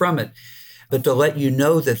not run from it, but to let you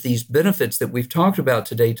know that these benefits that we've talked about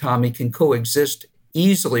today, Tommy, can coexist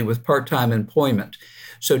easily with part-time employment.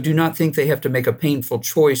 So do not think they have to make a painful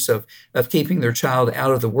choice of keeping their child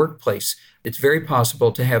out of the workplace. It's very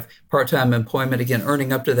possible to have part-time employment, again,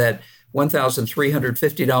 earning up to that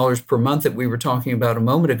 $1,350 per month that we were talking about a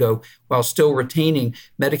moment ago, while still retaining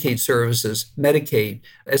Medicaid services, Medicaid,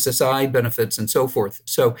 SSI benefits, and so forth.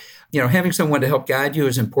 So, having someone to help guide you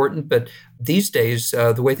is important, but these days,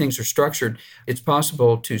 the way things are structured, it's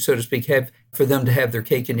possible to, so to speak, for them to have their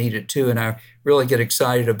cake and eat it too. And I really get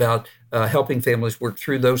excited about helping families work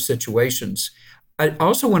through those situations. I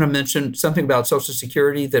also want to mention something about Social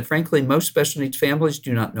Security that, frankly, most special needs families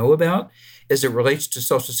do not know about as it relates to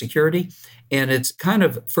Social Security. And it's kind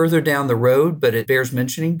of further down the road, but it bears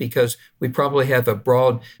mentioning because we probably have a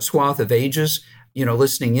broad swath of ages,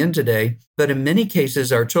 listening in today. But in many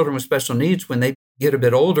cases, our children with special needs, when they get a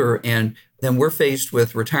bit older and then we're faced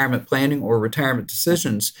with retirement planning or retirement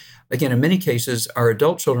decisions, again, in many cases, our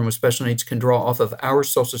adult children with special needs can draw off of our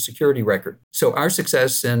Social Security record. So our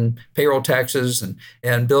success in payroll taxes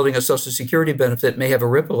and building a Social Security benefit may have a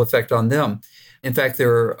ripple effect on them. In fact,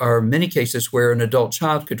 there are many cases where an adult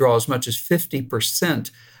child could draw as much as 50%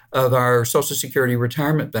 of our Social Security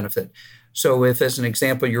retirement benefit. So if, as an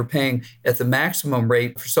example, you're paying at the maximum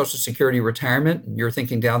rate for Social Security retirement, and you're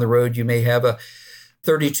thinking down the road you may have a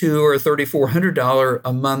 $3,200 or $3,400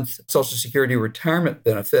 a month Social Security retirement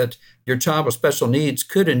benefit, your child with special needs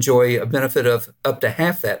could enjoy a benefit of up to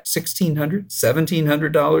half that, $1,600,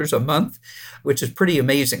 $1,700 a month, which is pretty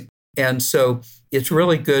amazing. And so it's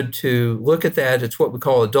really good to look at that. It's what we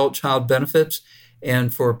call adult child benefits,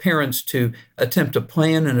 and for parents to attempt to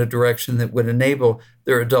plan in a direction that would enable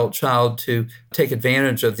their adult child to take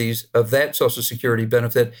advantage of that Social Security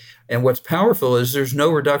benefit. And what's powerful is there's no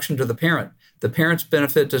reduction to the parent. The parent's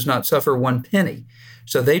benefit does not suffer one penny.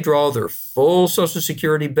 So they draw their full Social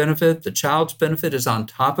Security benefit. The child's benefit is on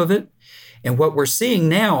top of it. And what we're seeing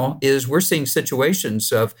now is we're seeing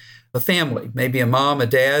situations of a family, maybe a mom, a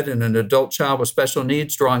dad, and an adult child with special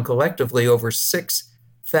needs drawing collectively over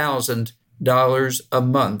 $6,000 a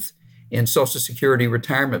month in Social Security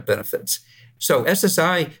retirement benefits. So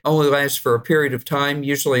SSI only lasts for a period of time,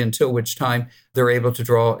 usually until which time they're able to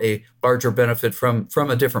draw a larger benefit from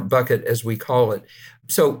a different bucket, as we call it.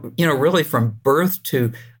 So, really from birth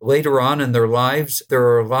to later on in their lives, there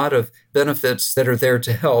are a lot of benefits that are there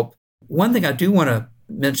to help. One thing I do want to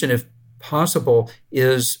mention, if possible,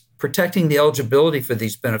 is protecting the eligibility for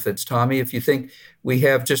these benefits. Tommy, if you think we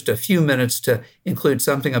have just a few minutes to include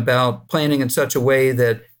something about planning in such a way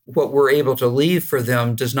that what we're able to leave for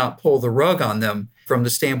them does not pull the rug on them from the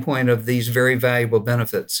standpoint of these very valuable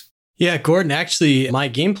benefits. Yeah, Gordon, actually, my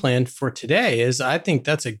game plan for today is I think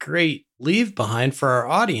that's a great leave behind for our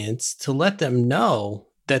audience to let them know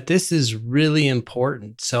that this is really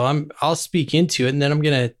important. So I'll speak into it, and then I'm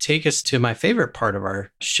going to take us to my favorite part of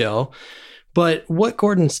our show. But what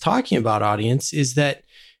Gordon's talking about, audience, is that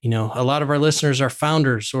a lot of our listeners are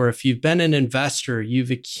founders, or if you've been an investor, you've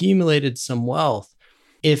accumulated some wealth.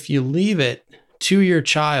 If you leave it to your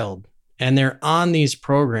child and they're on these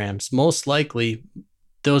programs, most likely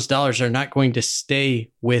those dollars are not going to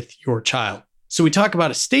stay with your child. So we talk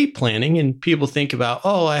about estate planning and people think about,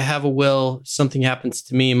 oh, I have a will. If something happens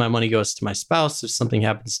to me, my money goes to my spouse. If something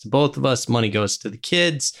happens to both of us, money goes to the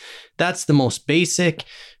kids. That's the most basic.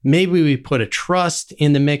 Maybe we put a trust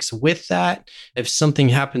in the mix with that. If something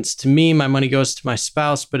happens to me, my money goes to my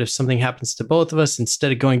spouse. But if something happens to both of us,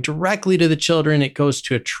 instead of going directly to the children, it goes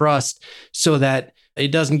to a trust so that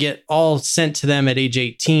it doesn't get all sent to them at age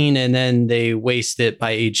 18 and then they waste it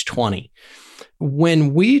by age 20.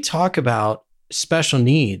 When we talk about special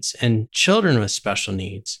needs and children with special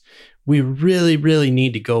needs, we really, really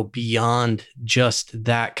need to go beyond just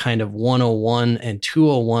that kind of 101 and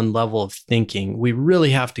 201 level of thinking. We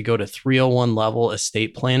really have to go to 301 level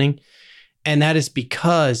estate planning. And that is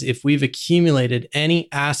because if we've accumulated any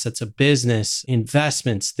assets, a business,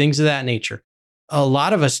 investments, things of that nature, a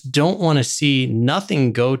lot of us don't want to see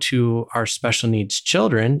nothing go to our special needs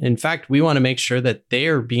children. In fact, we want to make sure that they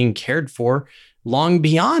are being cared for long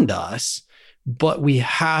beyond us. But we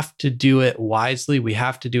have to do it wisely. We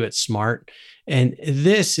have to do it smart. And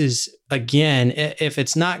this is, again, if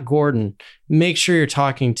it's not Gordon, make sure you're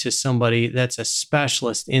talking to somebody that's a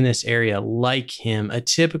specialist in this area like him. A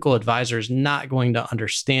typical advisor is not going to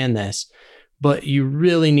understand this, but you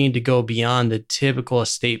really need to go beyond the typical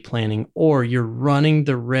estate planning or you're running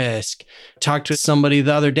the risk. Talked to somebody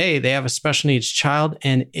the other day, they have a special needs child.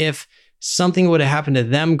 And if something would have happened to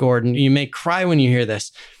them, Gordon, you may cry when you hear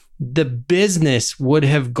this, the business would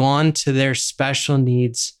have gone to their special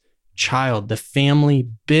needs child. The family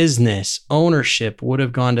business ownership would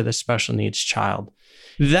have gone to the special needs child.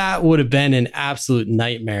 That would have been an absolute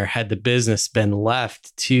nightmare had the business been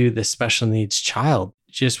left to the special needs child.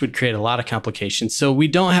 Just would create a lot of complications. So we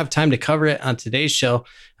don't have time to cover it on today's show.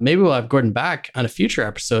 Maybe we'll have Gordon back on a future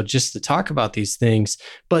episode just to talk about these things.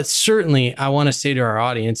 But certainly I want to say to our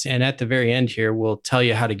audience, and at the very end here, we'll tell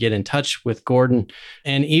you how to get in touch with Gordon.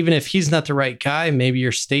 And even if he's not the right guy, maybe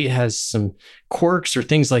your state has some quirks or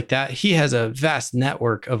things like that. He has a vast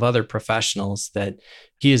network of other professionals that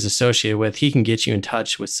he is associated with. He can get you in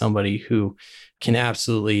touch with somebody who can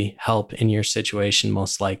absolutely help in your situation,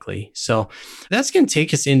 most likely. So that's going to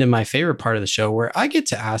take us into my favorite part of the show where I get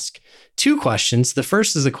to ask two questions. The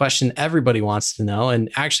first is a question everybody wants to know. And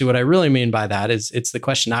actually what I really mean by that is it's the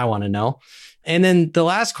question I want to know. And then the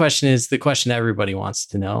last question is the question everybody wants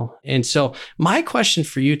to know. And so my question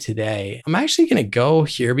for you today, I'm actually going to go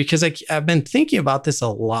here because I've been thinking about this a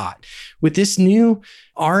lot with this new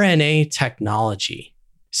RNA technology.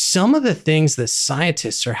 Some of the things that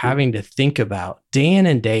scientists are having to think about day in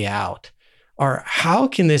and day out are how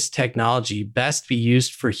can this technology best be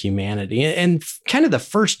used for humanity? And kind of the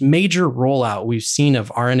first major rollout we've seen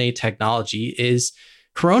of RNA technology is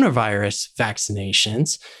coronavirus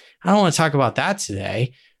vaccinations. I don't want to talk about that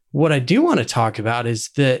today. What I do want to talk about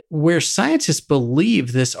is that where scientists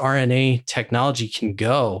believe this RNA technology can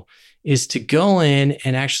go is to go in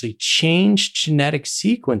and actually change genetic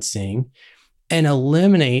sequencing and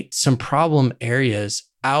eliminate some problem areas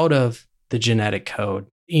out of the genetic code.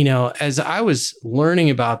 You know, as I was learning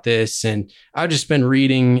about this, and I've just been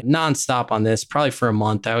reading nonstop on this, probably for a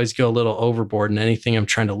month. I always go a little overboard in anything I'm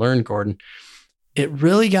trying to learn, Gordon. It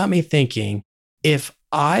really got me thinking, if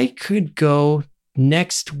I could go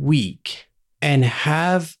next week and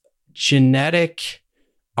have genetic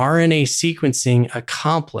RNA sequencing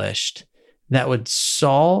accomplished that would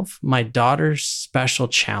solve my daughter's special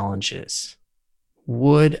challenges,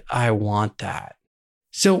 would I want that?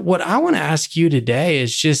 So what I want to ask you today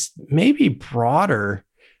is just maybe broader.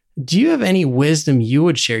 Do you have any wisdom you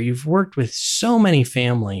would share? You've worked with so many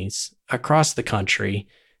families across the country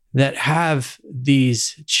that have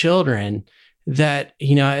these children that,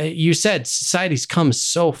 you know, you said society's come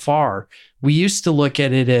so far. We used to look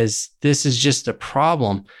at it as this is just a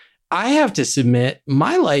problem. I have to submit,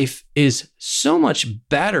 my life is so much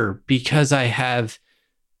better because I have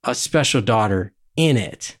a special daughter in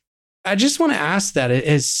it. I just want to ask that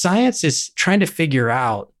as science is trying to figure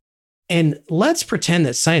out, and let's pretend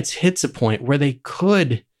that science hits a point where they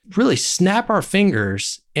could really snap our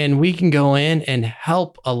fingers and we can go in and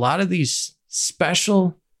help a lot of these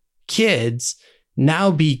special kids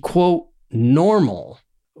now be, quote, normal.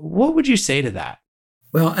 What would you say to that?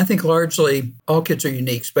 Well, I think largely all kids are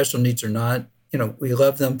unique, special needs or not. You know, we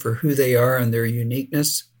love them for who they are and their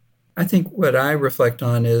uniqueness. I think what I reflect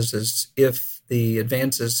on is if the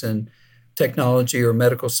advances in technology or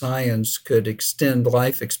medical science could extend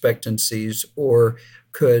life expectancies or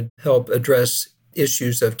could help address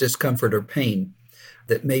issues of discomfort or pain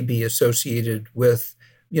that may be associated with,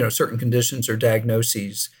 you know, certain conditions or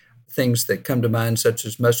diagnoses things that come to mind, such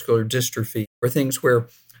as muscular dystrophy, or things where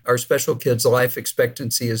our special kids' life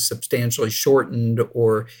expectancy is substantially shortened,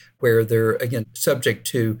 or where they're, again, subject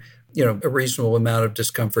to, a reasonable amount of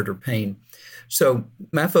discomfort or pain. So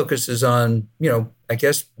my focus is on, I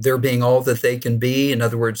guess they're being all that they can be. In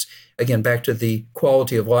other words, again, back to the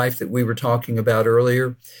quality of life that we were talking about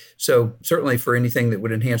earlier. So certainly for anything that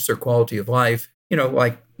would enhance their quality of life,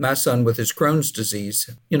 like my son with his Crohn's disease,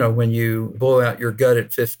 when you blow out your gut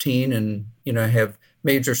at 15 and, have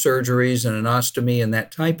major surgeries and an ostomy and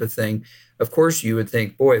that type of thing, of course you would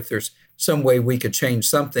think, boy, if there's some way we could change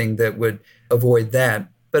something that would avoid that.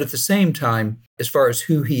 But at the same time, as far as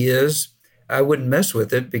who he is, I wouldn't mess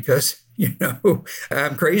with it because,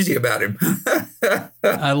 I'm crazy about him.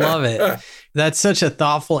 I love it. That's such a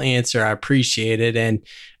thoughtful answer. I appreciate it. And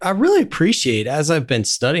I really appreciate, as I've been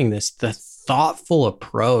studying this, the thoughtful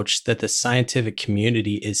approach that the scientific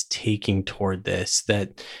community is taking toward this,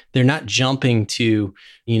 that they're not jumping to,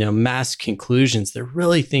 mass conclusions. They're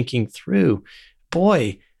really thinking through,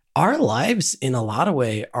 boy, our lives in a lot of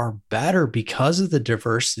ways are better because of the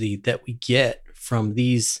diversity that we get from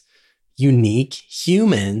these unique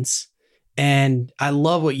humans. And I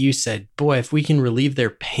love what you said. Boy, if we can relieve their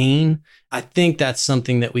pain, I think that's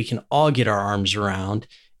something that we can all get our arms around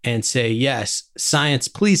and say, yes, science,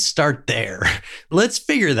 please start there. Let's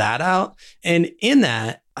figure that out. And in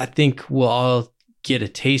that, I think we'll all get a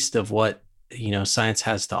taste of what, science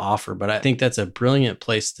has to offer. But I think that's a brilliant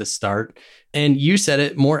place to start. And you said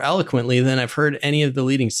it more eloquently than I've heard any of the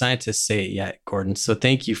leading scientists say it yet, Gordon. So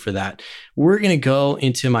thank you for that. We're going to go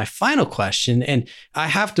into my final question. And I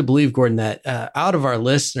have to believe, Gordon, that out of our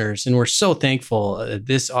listeners, and we're so thankful,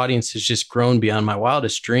 this audience has just grown beyond my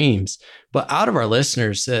wildest dreams. But out of our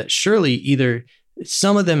listeners, surely either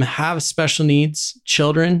some of them have special needs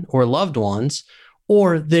children or loved ones,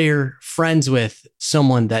 or they're friends with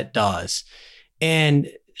someone that does. And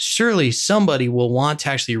surely somebody will want to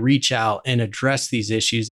actually reach out and address these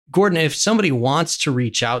issues. Gordon, if somebody wants to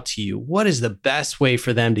reach out to you, what is the best way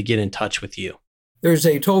for them to get in touch with you? There's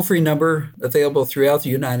a toll-free number available throughout the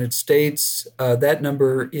United States. That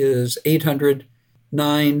number is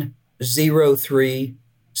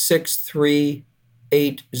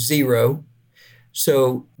 800-903-6380.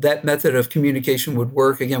 So that method of communication would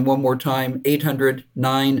work. Again, one more time,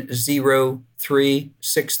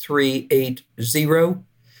 800-903-6380.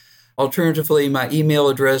 Alternatively, my email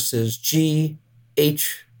address is GHOMES,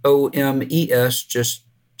 just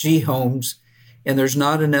G Holmes, and there's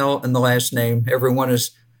not an L in the last name. Everyone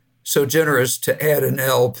is so generous to add an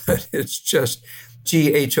L, but it's just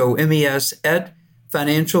GHOMES at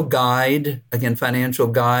Financial Guide. Again, Financial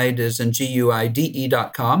Guide is in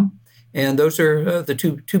GUIDE.com. And those are the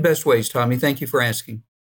two best ways, Tommy. Thank you for asking.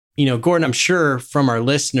 Gordon, I'm sure from our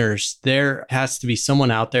listeners, there has to be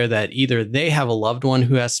someone out there that either they have a loved one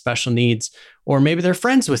who has special needs, or maybe they're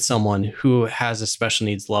friends with someone who has a special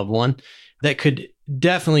needs loved one that could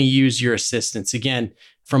definitely use your assistance. Again,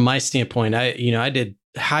 from my standpoint, I did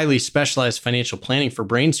highly specialized financial planning for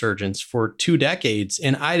brain surgeons for 2 decades,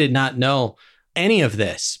 and I did not know any of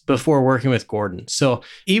this before working with Gordon. So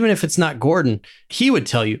even if it's not Gordon, he would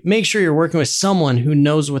tell you, make sure you're working with someone who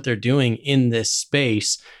knows what they're doing in this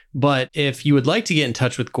space. But if you would like to get in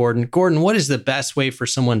touch with Gordon, what is the best way for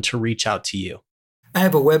someone to reach out to you? I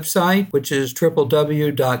have a website, which is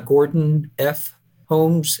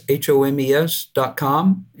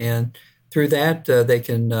www.gordonfhomes.com. And through that, they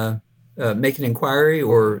can make an inquiry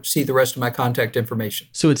or see the rest of my contact information.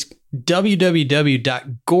 So it's www.gordon,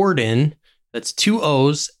 that's 2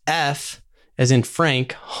 O's, F as in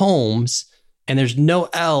Frank, Holmes, and there's no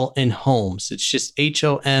L in Holmes. It's just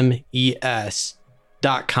HOMES.com.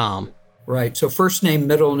 Right. So first name,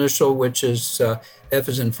 middle initial, which is F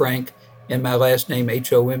as in Frank, and my last name,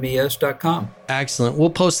 HOMES.com. Excellent. We'll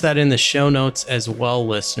post that in the show notes as well,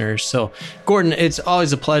 listeners. So, Gordon, it's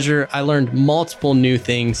always a pleasure. I learned multiple new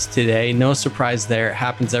things today. No surprise there. It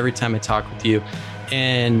happens every time I talk with you.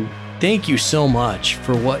 And thank you so much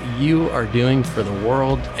for what you are doing for the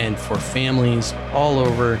world and for families all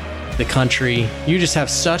over the country. You just have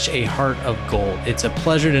such a heart of gold. It's a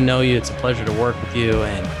pleasure to know you. It's a pleasure to work with you.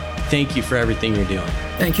 And thank you for everything you're doing.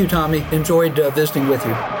 Thank you, Tommy. Enjoyed visiting with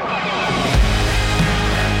you.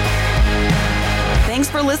 Thanks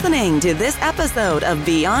for listening to this episode of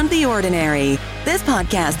Beyond the Ordinary. This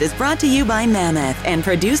podcast is brought to you by Mammoth and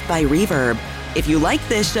produced by Reverb. If you like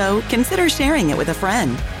this show, consider sharing it with a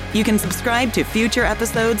friend. You can subscribe to future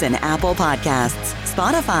episodes in Apple Podcasts,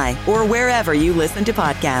 Spotify, or wherever you listen to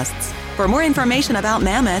podcasts. For more information about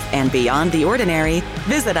Mammoth and Beyond the Ordinary,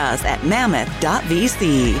 visit us at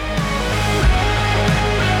mammoth.vc.